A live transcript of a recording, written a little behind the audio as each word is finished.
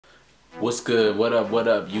What's good? What up,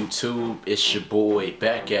 YouTube? It's your boy,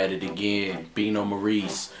 back at it again, Bino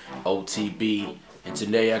Maurice, OTB. And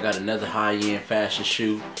today I got another high-end fashion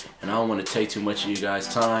shoe, and I don't want to take too much of you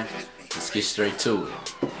guys' time. Let's get straight to it.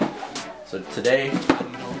 So today,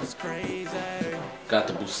 got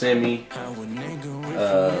the Buscemi.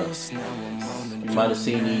 You might have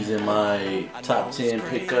seen these in my top 10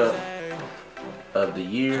 pickup of the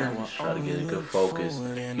year. Let's try to get a good focus.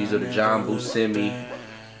 These are the Jon Buscemi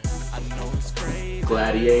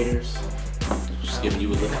Gladiators. Just giving you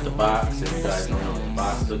a look at the box, if you guys don't know what the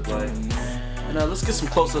box looks like. And let's get some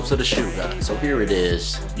close-ups of the shoe, guys. So here it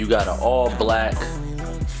is. You got an all-black,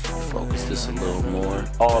 focus this a little more,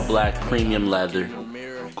 all-black premium leather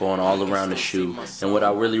going all around the shoe. And what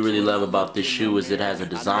I really love about this shoe is it has a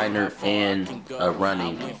designer and a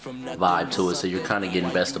running vibe to it, so you're kind of getting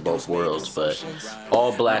best of both worlds. But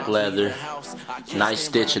all black leather, nice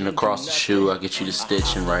stitching across the shoe. I'll get you the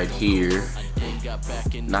stitching right here.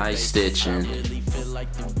 Nice stitching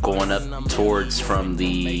going up towards from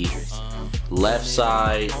the left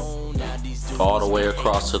side all the way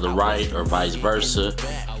across to the right, or vice versa,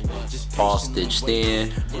 all stitched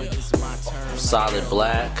in. Solid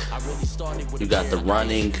black. You got the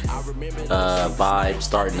running vibe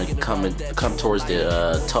starting to come towards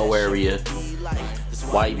the toe area.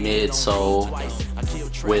 White midsole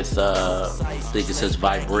with I think it says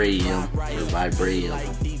vibranium.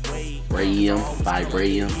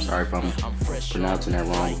 Sorry if I'm pronouncing that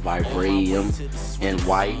wrong. Vibranium in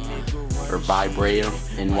white, or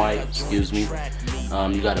vibranium in white. Excuse me.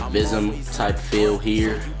 You got a vism type feel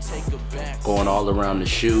here going all around the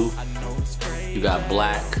shoe. You got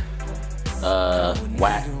black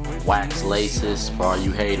wax laces for all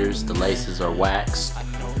you haters. The laces are waxed.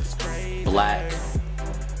 Black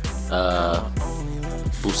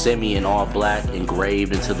Buscemi in all black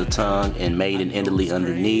engraved into the tongue and made in Italy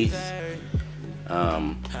underneath.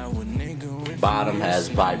 Bottom has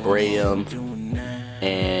vibranium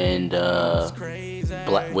and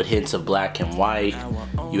black with hints of black and white.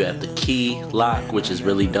 You have the key lock, which is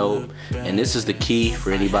really dope, and this is the key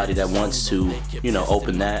for anybody that wants to,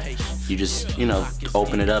 open that. You just,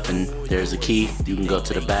 open it up and there's a key. You can go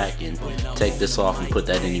to the back and take this off and put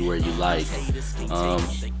that anywhere you like.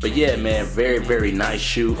 But yeah, man, very nice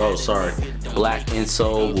shoe. Oh, sorry, black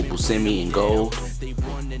insole with Buscemi in gold.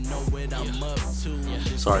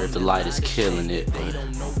 Sorry if the light is killing it, but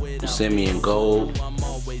Buscemi in gold.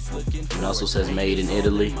 It also says made in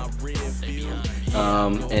Italy.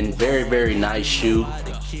 And very nice shoe,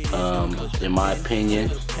 in my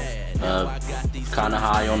opinion. Kind of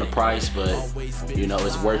high on the price, but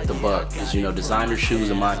it's worth the buck. Because designer shoes,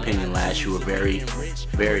 in my opinion, last you a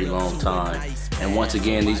very long time. And once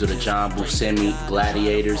again, these are the Jon Buscemi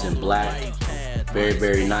Gladiators in black.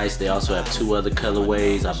 Very nice. They also have two other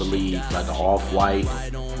colorways, I believe, like an off-white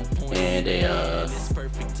and a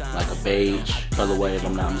like a beige colorway, if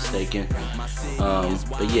I'm not mistaken.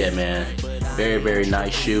 But yeah, man, very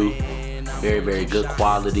nice shoe, very good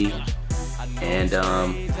quality. And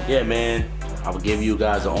yeah, man, I will give you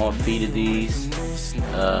guys an on feet of these.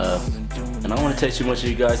 And I don't want to take too much of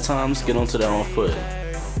you guys' time. Let's get on to that on foot.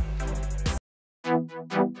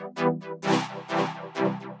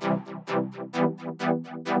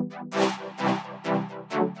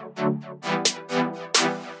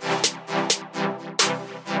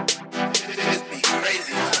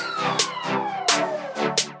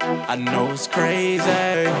 I know it's crazy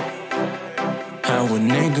how a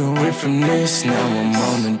nigga went from this, now I'm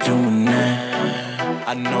on and doing that.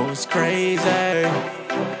 I know it's crazy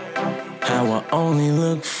how I only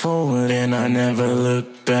look forward and I never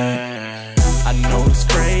look back. I know it's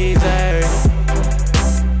crazy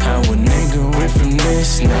how a nigga went from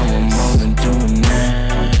this, now I'm on and doing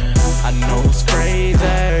that. I know it's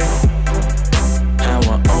crazy how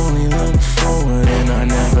I only look forward and I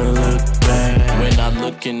never look back. When I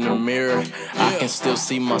look in the mirror, I can still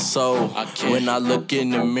see my soul. When I look in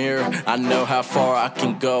the mirror, I know how far I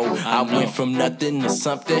can go. I went from nothing to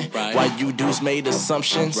something, while you dudes made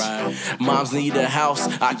assumptions. Moms need a house,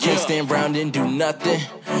 I can't stand around and do nothing.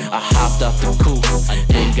 I hopped out the coupe,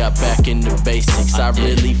 then got back into basics. I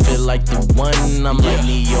really feel like the one, I'm like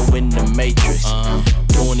Neo in the Matrix.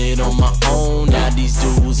 Doing it on my own, now these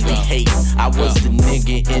dudes be hating. I was the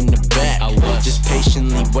nigga in the back, just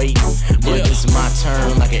patiently waiting. But it's my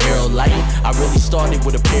turn like an arrow light. I really started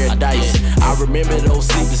with a pair of dice. I remember those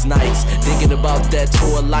sleepless nights, thinking about that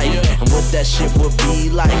tour life and what that shit would be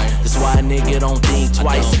like. That's why a nigga don't think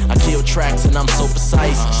twice. I kill tracks and I'm so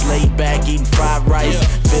precise. Just laid back eating fried rice,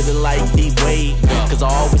 feeling like D-Wade, cause I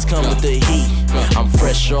always come with the heat. I'm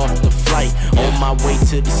fresh off the flight, on my way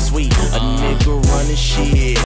to the suite. A nigga running shit.